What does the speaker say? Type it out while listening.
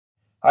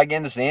Hi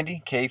again, this is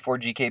Andy,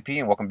 K4GKP,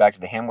 and welcome back to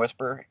the Ham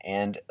Whisperer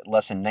and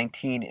lesson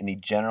 19 in the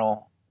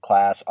General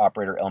Class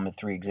Operator Element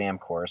 3 exam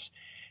course.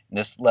 In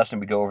this lesson,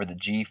 we go over the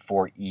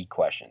G4E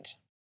questions.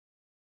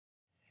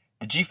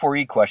 The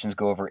G4E questions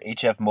go over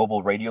HF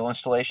mobile radio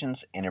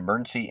installations and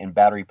emergency and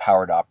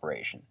battery-powered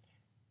operation.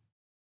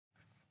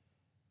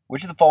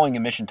 Which of the following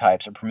emission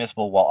types are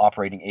permissible while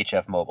operating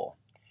HF mobile?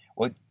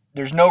 Well,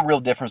 there's no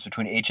real difference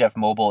between HF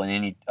mobile and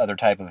any other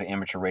type of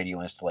amateur radio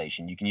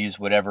installation. You can use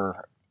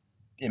whatever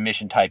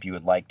emission type you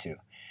would like to.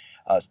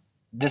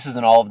 This is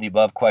an all of the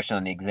above question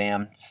on the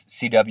exam.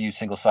 CW,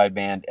 single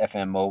sideband,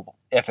 FM, mobile,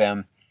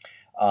 FM.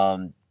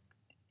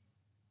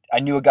 I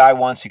knew a guy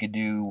once who could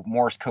do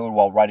Morse code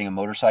while riding a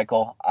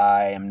motorcycle.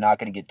 I am not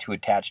going to get too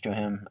attached to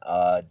him.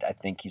 I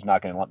think he's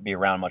not going to be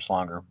around much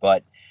longer.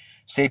 But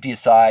safety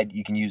aside,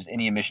 you can use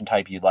any emission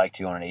type you'd like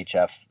to on an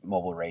HF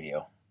mobile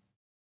radio.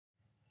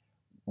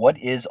 What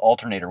is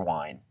alternator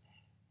whine?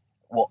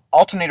 Well,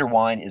 alternator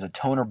whine is a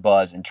tone or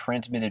buzz in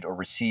transmitted or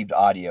received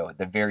audio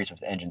that varies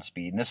with engine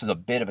speed. And this is a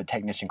bit of a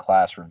technician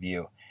class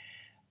review.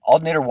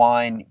 Alternator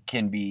whine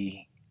can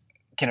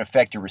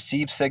affect your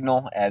received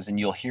signal, as in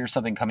you'll hear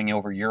something coming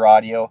over your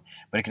audio,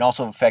 but it can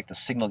also affect the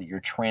signal that you're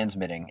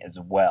transmitting as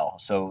well.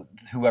 So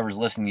whoever's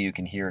listening to you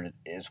can hear it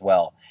as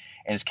well.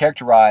 And it's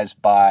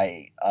characterized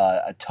by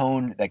a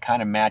tone that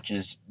kind of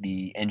matches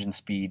the engine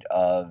speed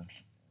of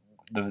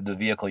the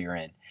vehicle you're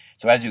in.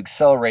 So as you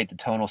accelerate, the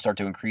tone will start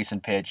to increase in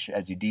pitch.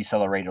 As you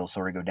decelerate, it'll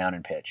sort of go down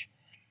in pitch.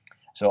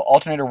 So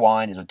alternator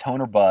whine is a tone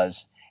or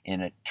buzz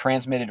in a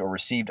transmitted or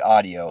received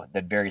audio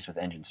that varies with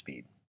engine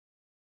speed.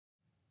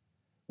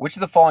 Which of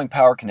the following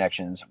power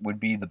connections would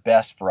be the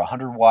best for a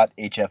 100-watt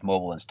HF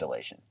mobile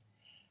installation?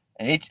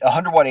 A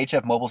 100-watt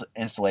HF mobile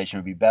installation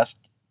would be best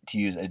to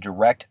use a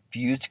direct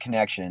fused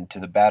connection to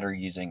the battery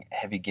using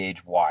heavy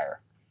gauge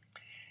wire.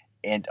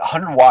 And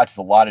 100 watts is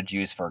a lot of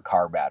juice for a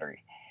car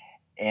battery.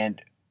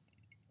 And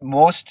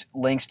most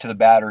links to the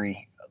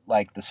battery,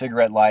 like the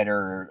cigarette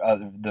lighter or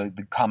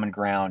the common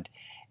ground,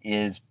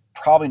 is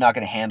probably not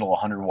going to handle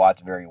 100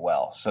 watts very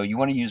well. So you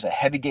want to use a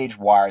heavy gauge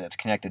wire that's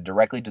connected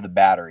directly to the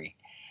battery,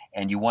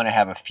 and you want to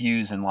have a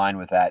fuse in line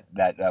with that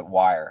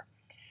wire.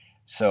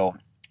 So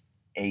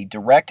a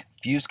direct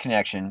fused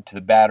connection to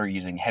the battery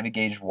using heavy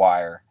gauge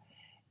wire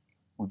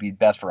would be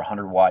best for a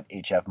 100-watt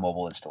HF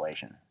mobile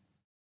installation.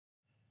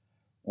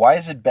 Why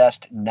is it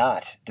best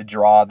not to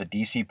draw the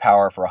DC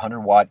power for a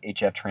 100-watt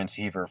HF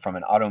transceiver from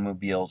an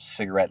automobile's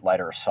cigarette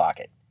lighter or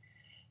socket?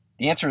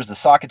 The answer is the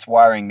socket's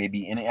wiring may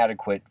be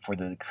inadequate for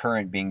the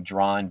current being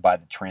drawn by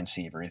the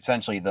transceiver.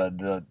 Essentially,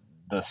 the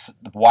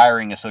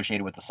wiring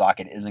associated with the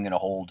socket isn't going to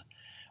hold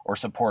or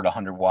support a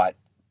 100-watt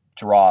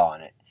draw on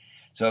it.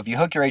 So if you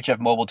hook your HF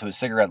mobile to a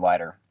cigarette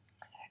lighter,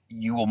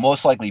 you will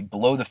most likely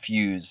blow the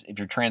fuse if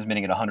you're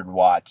transmitting at 100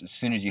 watts as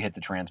soon as you hit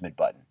the transmit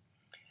button.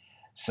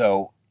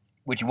 So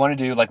what you want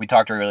to do, like we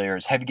talked earlier,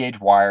 is heavy gauge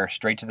wire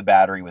straight to the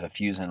battery with a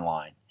fuse in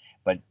line.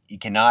 But you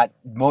cannot,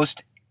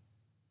 most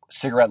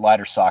cigarette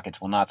lighter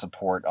sockets will not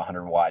support a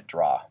 100-watt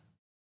draw.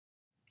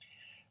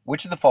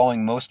 Which of the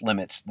following most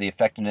limits the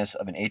effectiveness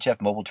of an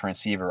HF mobile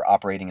transceiver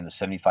operating in the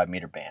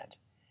 75-meter band?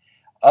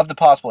 Of the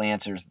possible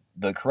answers,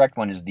 the correct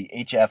one is the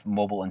HF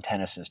mobile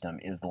antenna system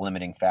is the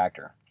limiting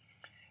factor.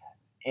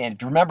 And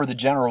if you remember, the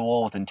general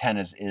rule with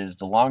antennas is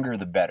the longer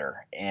the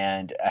better,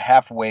 and a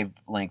half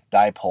wavelength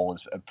dipole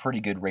is a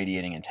pretty good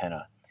radiating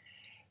antenna.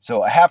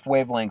 So a half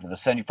wavelength of the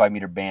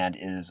 75-meter band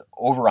is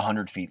over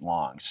 100 feet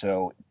long.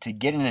 So to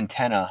get an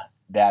antenna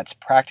that's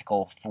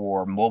practical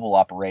for mobile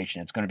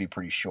operation, it's going to be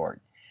pretty short.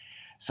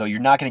 So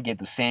you're not going to get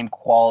the same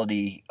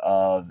quality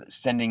of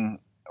sending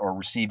or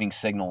receiving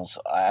signals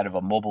out of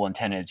a mobile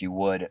antenna as you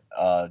would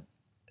a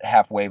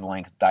half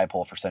wavelength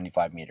dipole for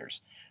 75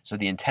 meters. So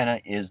the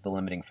antenna is the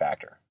limiting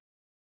factor.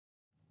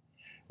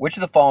 Which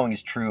of the following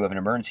is true of an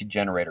emergency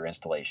generator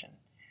installation?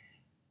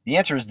 The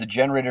answer is the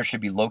generator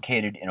should be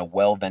located in a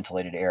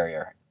well-ventilated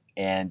area.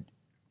 And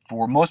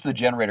for most of the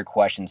generator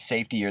questions,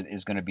 safety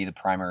is going to be the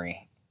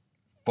primary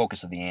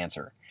focus of the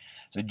answer.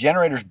 So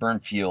generators burn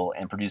fuel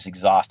and produce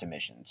exhaust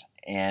emissions.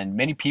 And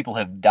many people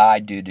have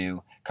died due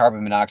to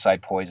carbon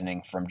monoxide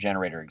poisoning from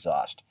generator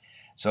exhaust.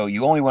 So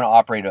you only want to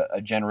operate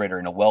a generator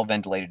in a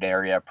well-ventilated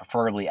area,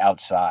 preferably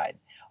outside.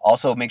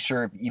 Also, make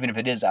sure, even if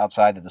it is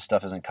outside, that the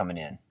stuff isn't coming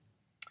in.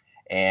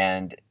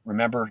 And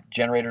remember,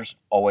 generators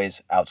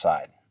always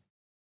outside.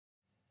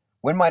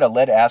 When might a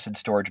lead-acid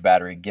storage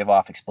battery give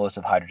off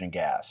explosive hydrogen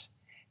gas?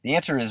 The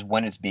answer is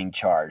when it's being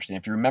charged. And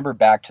if you remember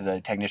back to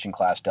the technician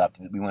class stuff,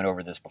 we went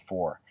over this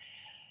before.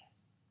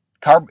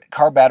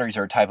 Car batteries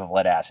are a type of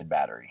lead-acid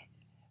battery.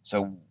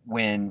 So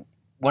when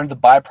one of the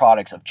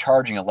byproducts of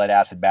charging a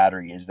lead-acid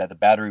battery is that the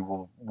battery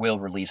will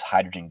release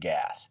hydrogen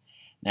gas.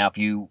 Now, if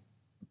you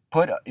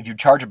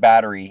charge a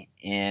battery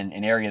in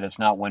an area that's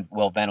not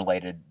well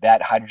ventilated,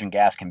 that hydrogen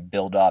gas can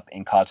build up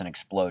and cause an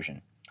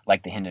explosion,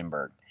 like the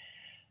Hindenburg.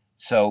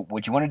 So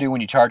what you want to do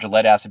when you charge a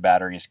lead-acid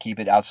battery is keep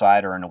it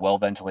outside or in a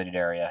well-ventilated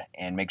area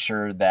and make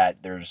sure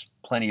that there's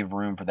plenty of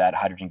room for that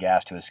hydrogen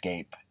gas to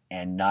escape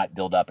and not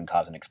build up and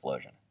cause an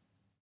explosion.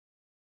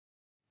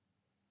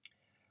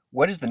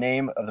 What is the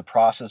name of the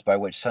process by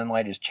which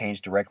sunlight is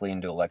changed directly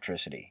into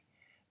electricity?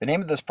 The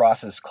name of this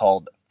process is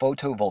called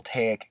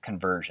photovoltaic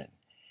conversion.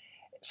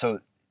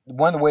 So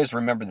one of the ways to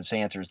remember this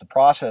answer is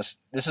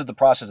this is the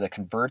process that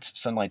converts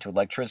sunlight to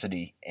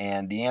electricity,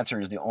 and the answer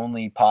is the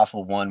only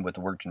possible one with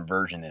the word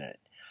conversion in it.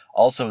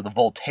 Also, the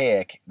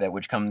voltaic,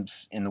 which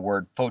comes in the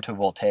word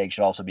photovoltaic,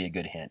 should also be a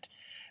good hint.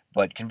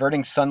 But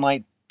converting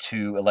sunlight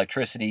to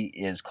electricity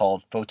is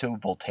called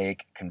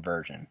photovoltaic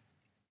conversion.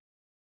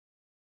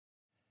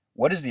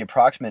 What is the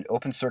approximate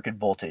open circuit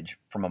voltage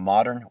from a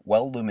modern,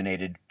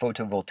 well-illuminated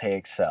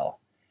photovoltaic cell?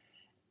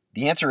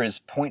 The answer is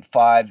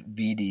 0.5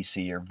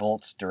 VDC, or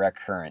volts direct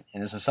current,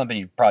 and this is something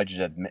you probably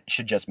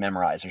should just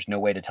memorize. There's no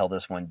way to tell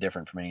this one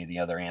different from any of the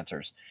other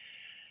answers.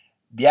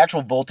 The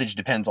actual voltage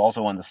depends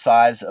also on the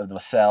size of the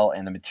cell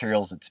and the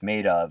materials it's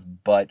made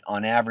of, but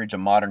on average a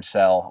modern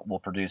cell will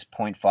produce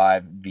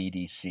 0.5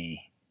 VDC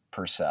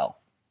per cell.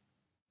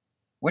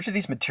 Which of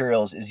these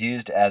materials is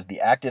used as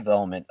the active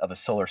element of a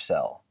solar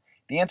cell?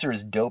 The answer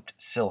is doped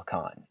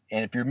silicon,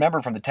 and if you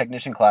remember from the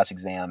technician class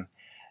exam,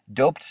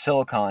 doped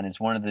silicon is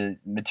one of the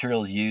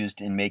materials used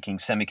in making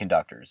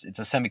semiconductors. It's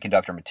a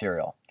semiconductor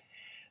material.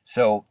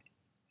 So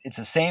it's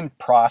the same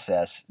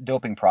process,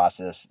 doping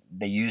process,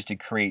 they use to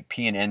create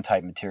P and N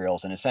type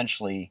materials, and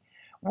essentially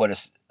what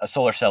a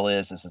solar cell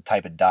is a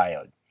type of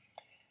diode.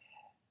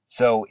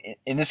 So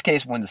in this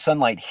case, when the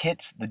sunlight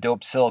hits the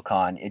doped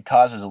silicon, it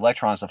causes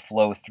electrons to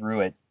flow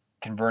through it,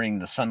 converting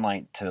the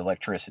sunlight to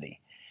electricity.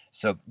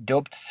 So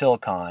doped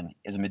silicon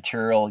is a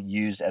material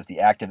used as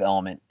the active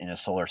element in a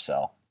solar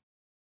cell.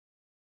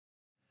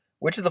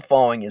 Which of the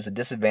following is a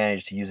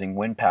disadvantage to using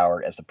wind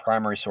power as the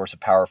primary source of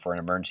power for an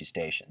emergency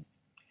station?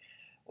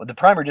 Well, the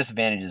primary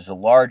disadvantage is a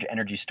large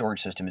energy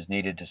storage system is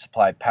needed to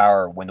supply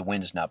power when the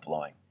wind is not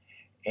blowing.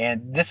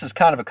 And this is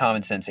kind of a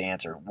common sense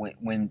answer.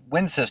 When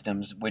wind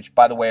systems, which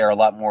by the way are a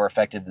lot more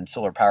effective than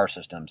solar power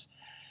systems,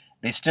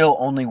 they still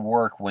only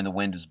work when the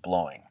wind is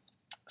blowing.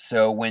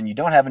 So when you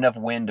don't have enough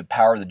wind to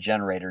power the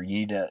generator, you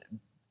need to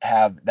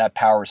have that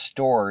power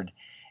stored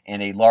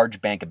in a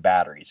large bank of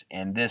batteries.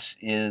 And this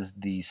is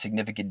the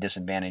significant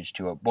disadvantage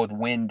to both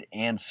wind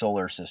and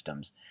solar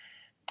systems,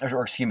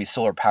 or excuse me,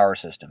 solar power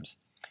systems,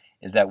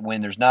 is that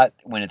when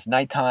it's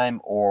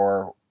nighttime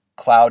or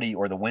cloudy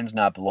or the wind's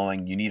not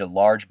blowing, you need a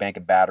large bank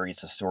of batteries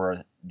to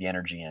store the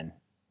energy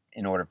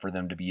in order for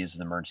them to be used as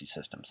emergency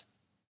systems.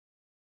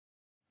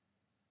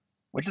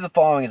 Which of the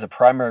following is a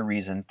primary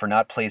reason for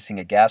not placing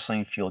a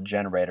gasoline-fueled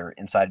generator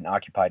inside an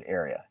occupied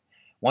area?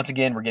 Once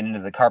again, we're getting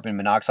into the carbon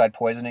monoxide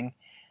poisoning.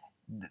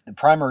 The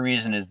primary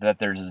reason is that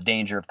there's a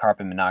danger of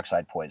carbon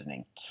monoxide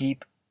poisoning.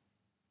 Keep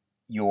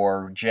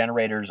your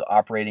generators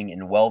operating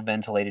in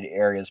well-ventilated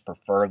areas,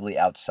 preferably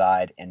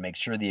outside, and make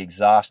sure the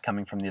exhaust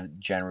coming from the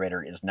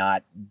generator is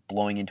not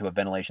blowing into a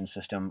ventilation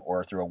system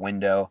or through a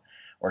window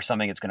or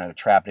something that's going to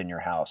trap it in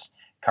your house.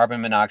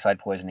 Carbon monoxide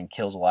poisoning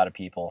kills a lot of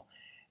people,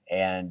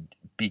 and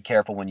be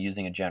careful when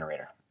using a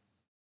generator.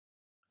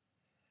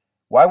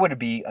 Why would it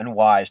be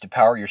unwise to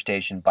power your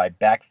station by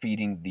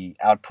backfeeding the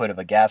output of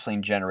a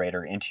gasoline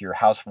generator into your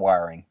house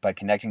wiring by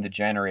connecting the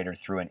generator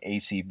through an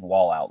AC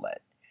wall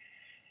outlet?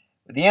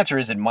 The answer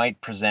is it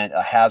might present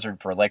a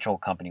hazard for electrical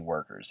company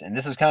workers. And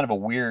this is kind of a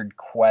weird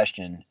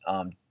question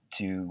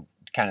to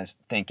kind of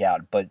think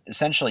out, but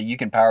essentially you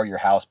can power your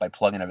house by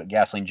plugging a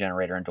gasoline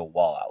generator into a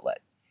wall outlet.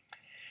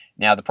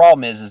 Now the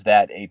problem is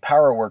that a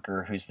power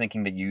worker who's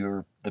thinking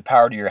that the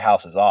power to your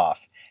house is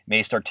off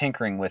may start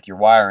tinkering with your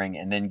wiring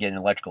and then get an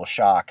electrical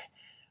shock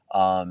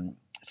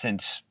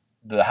since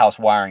the house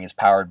wiring is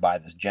powered by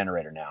this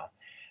generator now.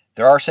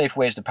 There are safe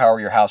ways to power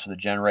your house with a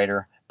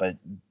generator, but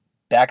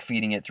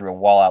backfeeding it through a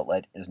wall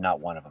outlet is not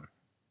one of them.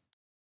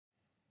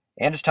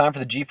 And it's time for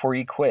the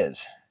G4E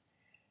quiz.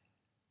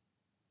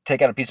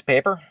 Take out a piece of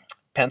paper,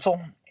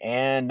 pencil,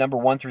 and number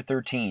 1 through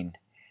 13.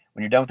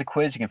 When you're done with the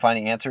quiz, you can find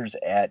the answers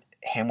at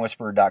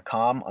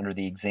hamwhisperer.com under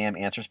the exam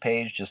answers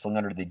page, just look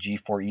under the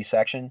G4E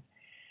section.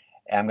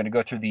 And I'm going to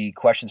go through the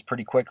questions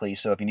pretty quickly,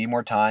 so if you need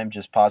more time,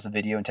 just pause the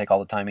video and take all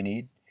the time you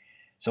need.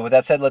 So with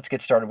that said, let's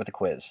get started with the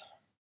quiz.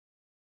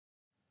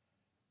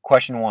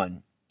 Question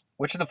 1.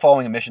 Which of the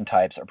following emission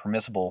types are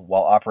permissible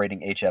while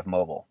operating HF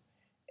mobile?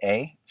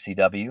 A.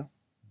 CW,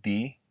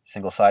 B.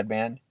 Single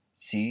sideband,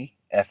 C.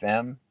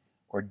 FM,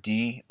 or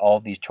D. All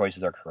of these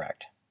choices are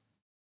correct.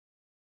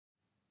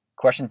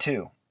 Question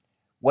 2.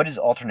 What is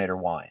alternator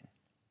whine?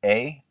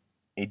 A.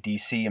 A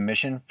DC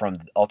emission from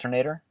the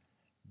alternator.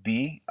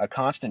 B. A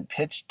constant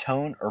pitch,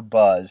 tone, or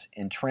buzz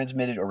in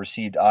transmitted or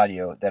received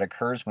audio that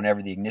occurs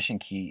whenever the ignition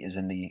key is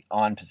in the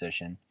on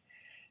position.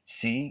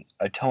 C.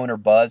 A tone or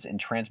buzz in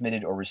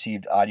transmitted or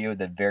received audio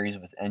that varies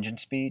with engine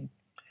speed.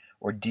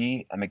 Or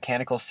D. A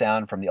mechanical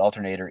sound from the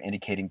alternator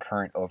indicating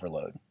current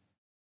overload.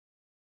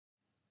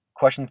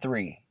 Question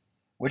 3.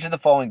 Which of the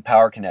following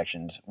power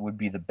connections would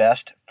be the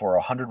best for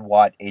a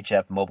 100-watt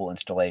HF mobile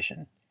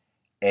installation?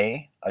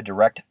 A. A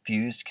direct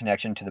fused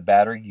connection to the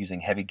battery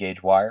using heavy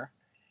gauge wire.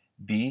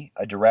 B.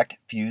 A direct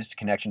fused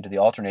connection to the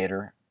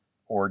alternator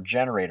or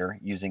generator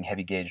using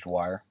heavy gauge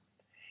wire.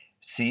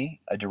 C,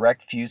 a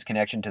direct fused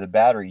connection to the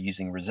battery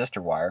using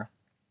resistor wire,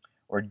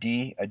 or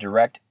D, a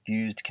direct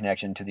fused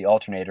connection to the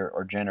alternator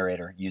or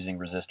generator using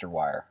resistor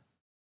wire.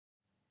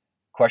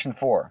 Question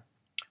 4.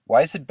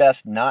 Why is it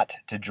best not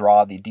to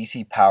draw the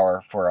DC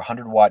power for a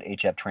 100-watt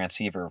HF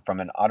transceiver from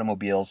an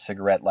automobile's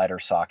cigarette lighter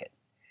socket?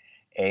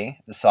 A,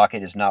 the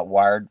socket is not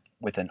wired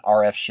with an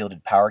RF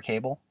shielded power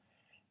cable.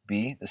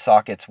 B, the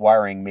socket's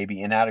wiring may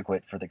be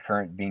inadequate for the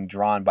current being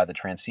drawn by the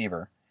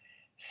transceiver.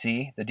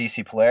 C, the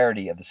DC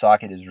polarity of the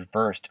socket is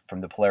reversed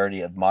from the polarity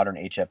of modern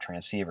HF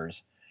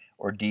transceivers.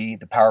 Or D,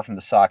 the power from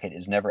the socket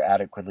is never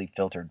adequately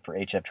filtered for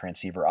HF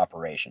transceiver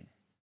operation.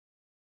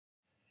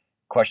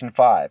 Question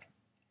 5.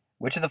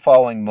 Which of the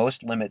following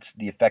most limits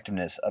the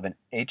effectiveness of an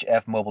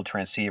HF mobile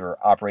transceiver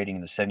operating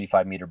in the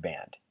 75-meter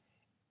band?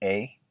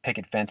 A,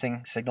 picket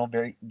fencing signal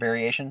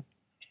variation.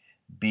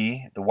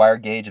 B, the wire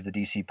gauge of the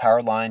DC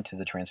power line to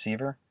the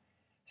transceiver.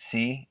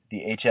 C,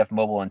 the HF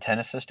mobile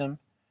antenna system.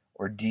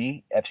 Or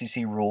D,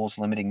 FCC rules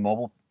limiting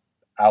mobile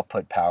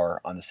output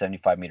power on the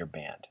 75-meter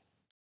band.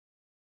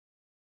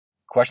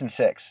 Question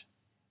 6.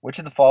 Which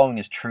of the following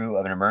is true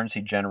of an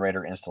emergency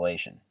generator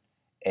installation?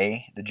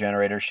 A, the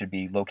generator should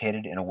be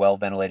located in a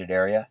well-ventilated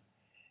area.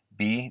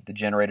 B, the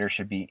generator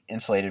should be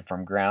insulated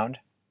from ground.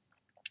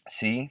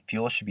 C,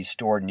 fuel should be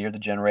stored near the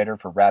generator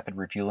for rapid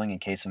refueling in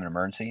case of an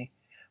emergency.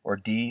 Or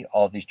D,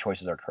 all of these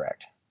choices are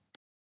correct.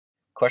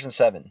 Question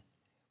 7.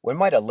 When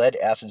might a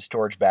lead-acid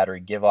storage battery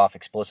give off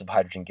explosive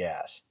hydrogen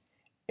gas?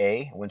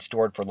 A, when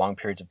stored for long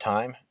periods of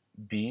time.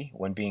 B,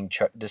 when being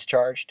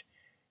discharged.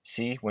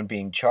 C, when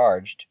being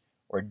charged.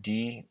 Or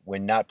D,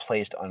 when not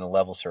placed on a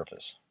level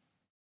surface.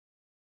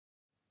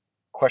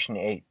 Question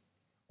 8.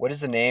 What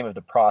is the name of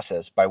the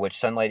process by which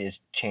sunlight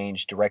is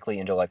changed directly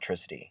into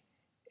electricity?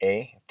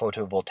 A,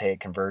 photovoltaic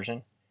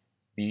conversion.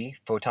 B,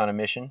 photon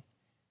emission.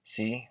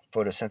 C,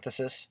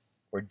 photosynthesis.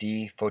 Or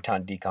D,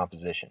 photon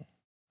decomposition.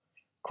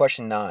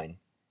 Question 9.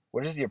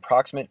 What is the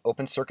approximate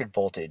open circuit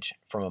voltage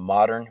from a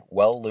modern,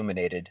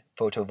 well-illuminated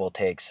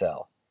photovoltaic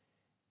cell?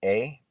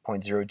 A,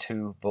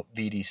 0.02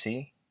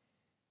 VDC.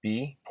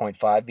 B, 0.5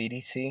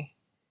 VDC.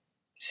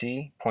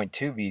 C,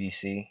 0.2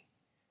 VDC.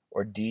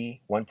 Or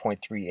D,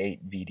 1.38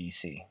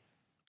 VDC.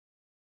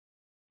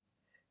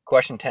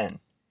 Question 10.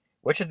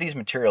 Which of these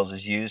materials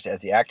is used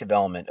as the active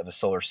element of a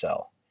solar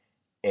cell?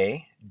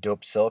 A,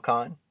 doped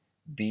silicon.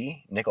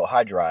 B, nickel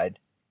hydride.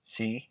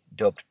 C,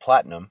 doped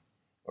platinum.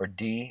 Or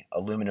D,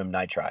 aluminum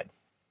nitride.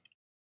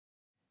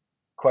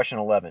 Question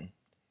 11.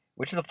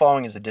 Which of the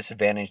following is a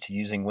disadvantage to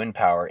using wind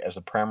power as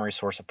the primary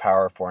source of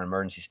power for an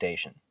emergency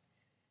station?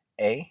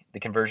 A, the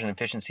conversion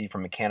efficiency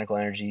from mechanical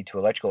energy to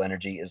electrical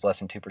energy is less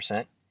than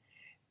 2%.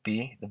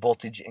 B, the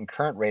voltage and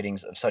current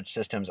ratings of such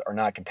systems are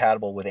not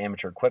compatible with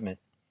amateur equipment.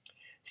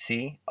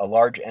 C, a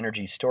large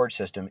energy storage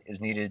system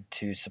is needed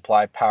to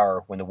supply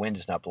power when the wind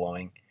is not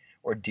blowing.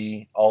 Or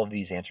D, all of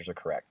these answers are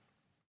correct.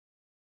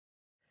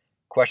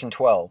 Question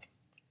 12.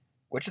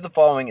 Which of the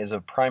following is a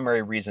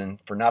primary reason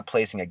for not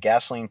placing a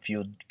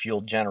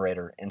gasoline-fueled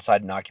generator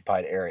inside an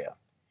occupied area?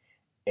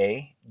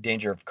 A,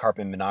 danger of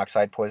carbon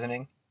monoxide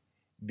poisoning.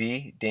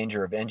 B,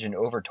 danger of engine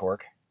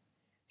overtorque.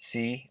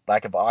 C,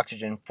 lack of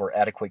oxygen for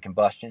adequate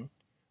combustion.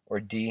 Or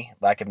D,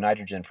 lack of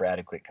nitrogen for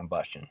adequate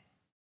combustion.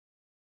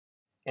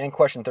 And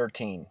question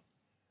 13.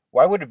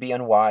 Why would it be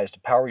unwise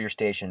to power your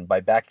station by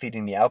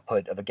backfeeding the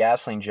output of a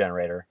gasoline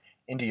generator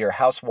into your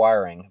house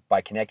wiring by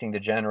connecting the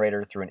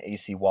generator through an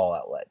AC wall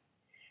outlet?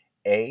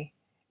 A,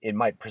 it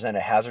might present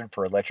a hazard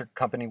for electric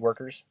company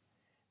workers.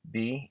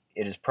 B,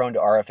 it is prone to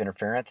RF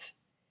interference.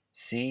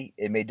 C,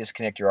 it may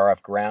disconnect your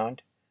RF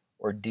ground.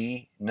 Or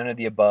D, none of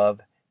the above.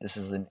 This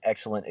is an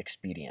excellent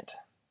expedient.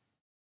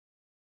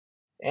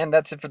 And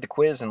that's it for the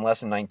quiz in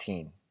lesson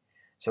 19.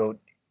 So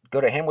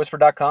go to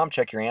hamwhisper.com,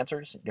 check your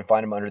answers. You can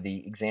find them under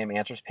the exam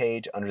answers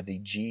page under the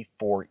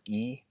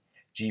G4E,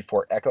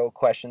 G4 Echo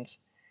questions.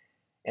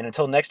 And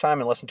until next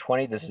time in lesson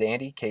 20, this is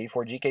Andy,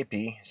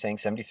 K4GKP, saying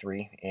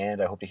 73,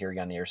 and I hope to hear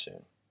you on the air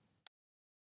soon.